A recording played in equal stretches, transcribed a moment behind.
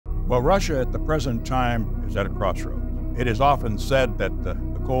Well, Russia at the present time is at a crossroads. It is often said that the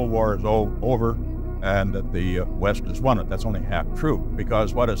Cold War is over and that the West has won it. That's only half true,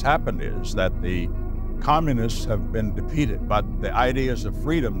 because what has happened is that the communists have been defeated, but the ideas of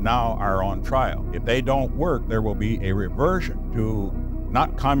freedom now are on trial. If they don't work, there will be a reversion to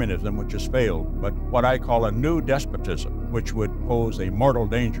not communism, which has failed, but what I call a new despotism, which would pose a mortal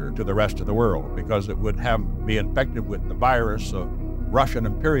danger to the rest of the world, because it would be infected with the virus of Russian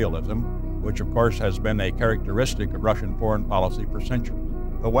imperialism, which of course has been a characteristic of Russian foreign policy for centuries.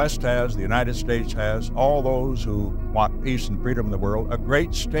 The West has, the United States has, all those who want peace and freedom in the world, a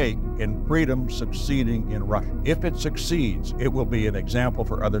great stake in freedom succeeding in Russia. If it succeeds, it will be an example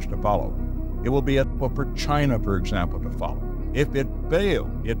for others to follow. It will be a example for China, for example, to follow. If it fails,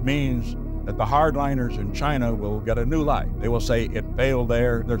 it means that the hardliners in China will get a new life. They will say, it failed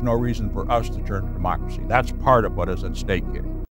there, there's no reason for us to turn to democracy. That's part of what is at stake here.